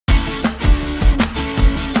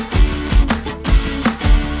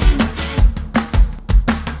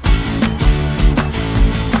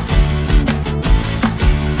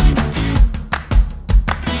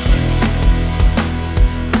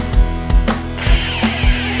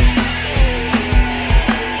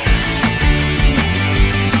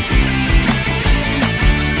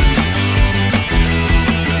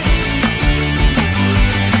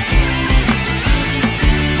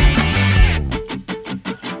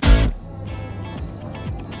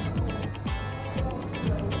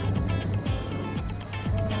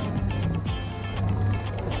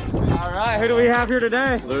right, who do we have here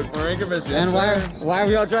today? Luke Marinkovich. And why are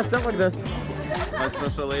we all dressed up like this? My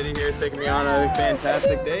special lady here is taking me on a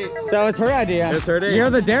fantastic date. So it's her idea. It's her date. You're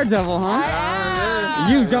the daredevil, huh?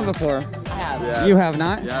 You've jumped before. I have. Yeah. You have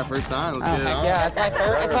not? Yeah, first time. Let's get it on. Yeah,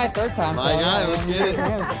 it's my third time. My God, let's get it.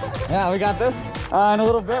 Yeah, we got this. In a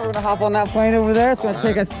little bit, we're gonna hop on that plane over there. It's gonna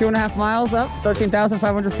take us 2.5 miles up,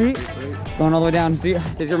 13,500 feet. Going all the way down.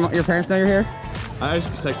 Does your parents know you're here? I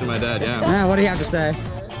just texted my dad, yeah. Yeah, what do you have to say?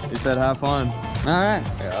 He said have fun. All right.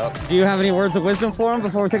 Yep. Do you have any words of wisdom for him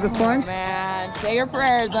before we take this plunge? Oh, man, say your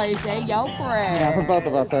prayers, buddy. Say your prayers. Yeah, for both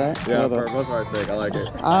of us, all right? Yeah, for both of our sake, I like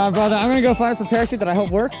it. Brother, I'm gonna go find some parachute that I hope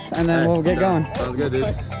works, and then we'll get going. Sounds good, dude.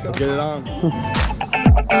 Let's get it on.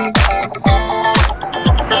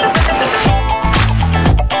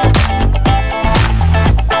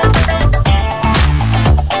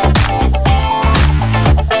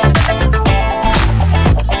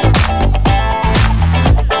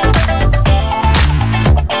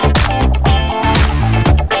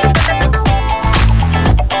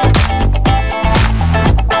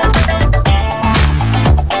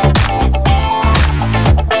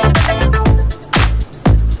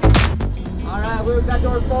 That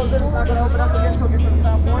door closes. It's not going to open up again until we get to the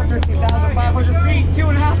top floor. 13,000.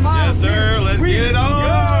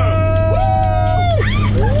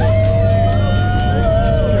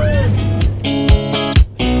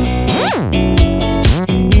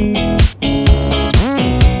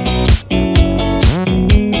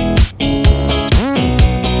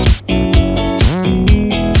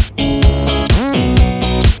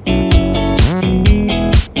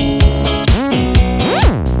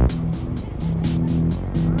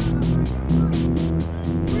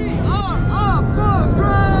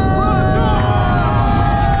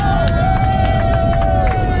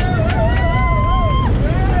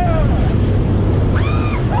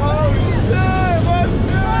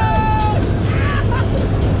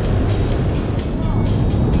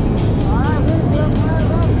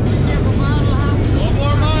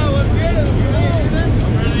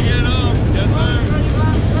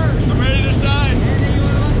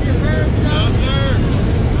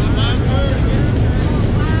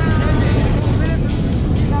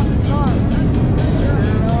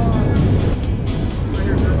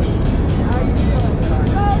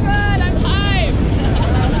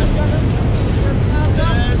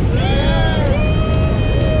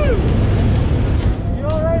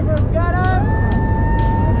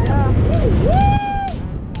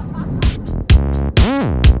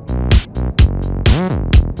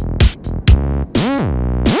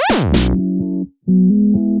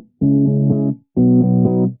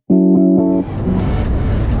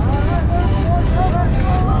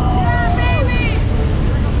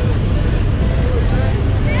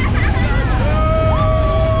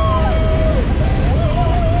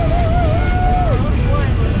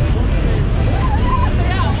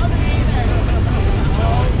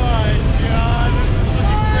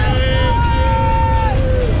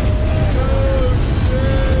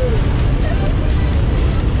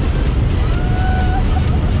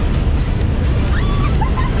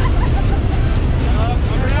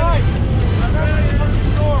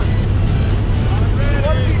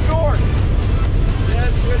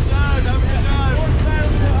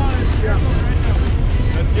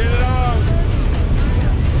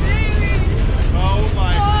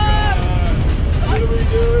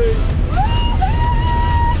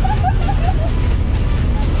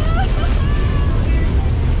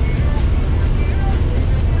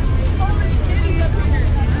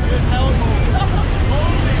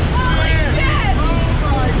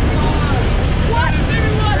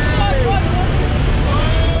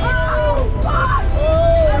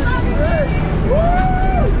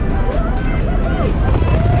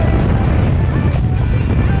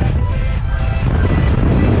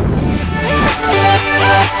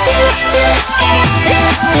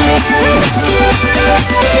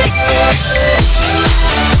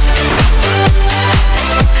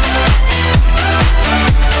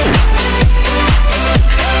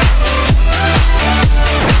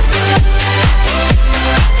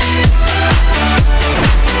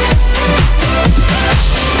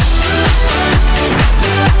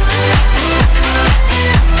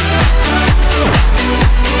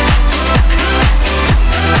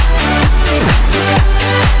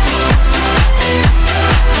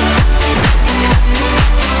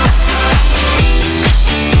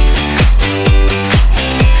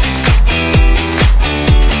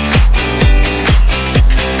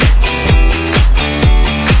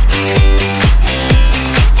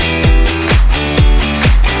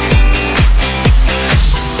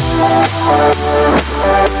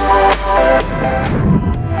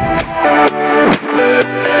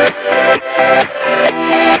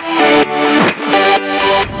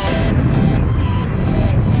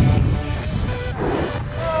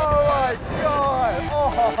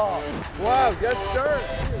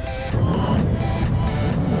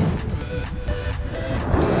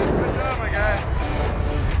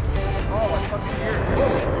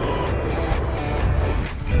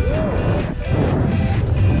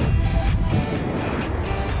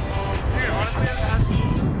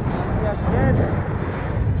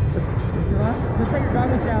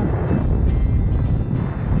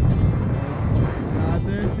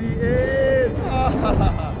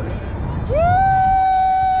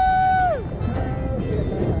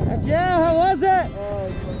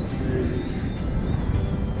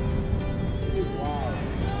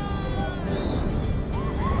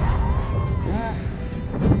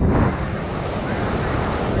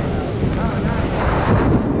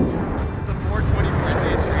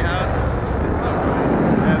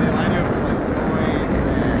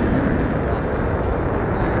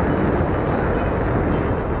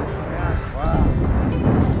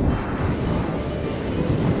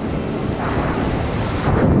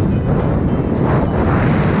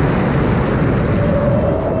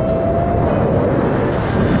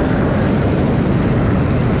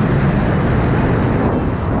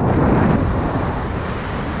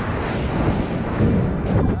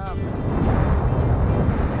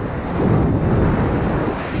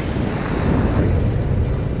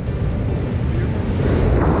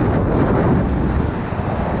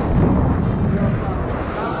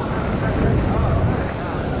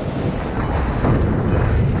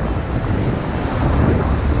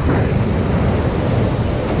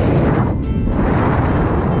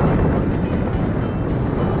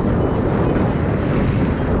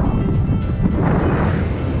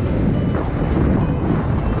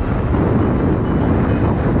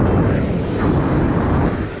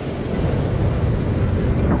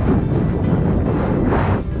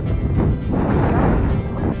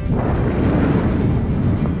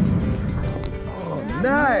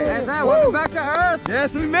 Welcome back to Earth.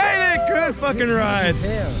 Yes, we made it. Good fucking ride.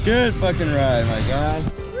 Good fucking ride, my God.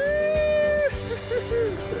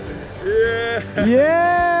 Yeah.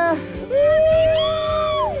 Yeah.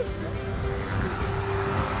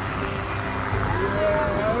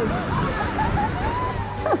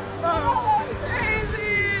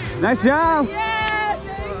 Nice job.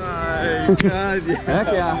 My God, yeah. Heck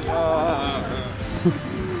yeah.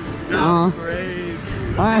 That was great.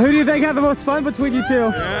 All right, who do you think had the most fun between you two?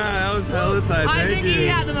 Yeah, that was hella tight. I think he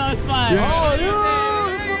had the most fun. Yeah. Oh,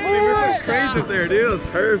 Dude, we're going crazy up there, dude. It was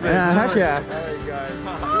perfect. Yeah, heck yeah. Alright,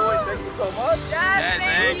 guys. Thank you so much. Yes,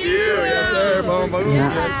 Thank you. Yes, sir. Boom, boom.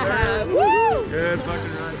 Yeah. Yes, sir. Woo! Good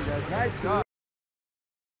fucking run, you guys. Nice job.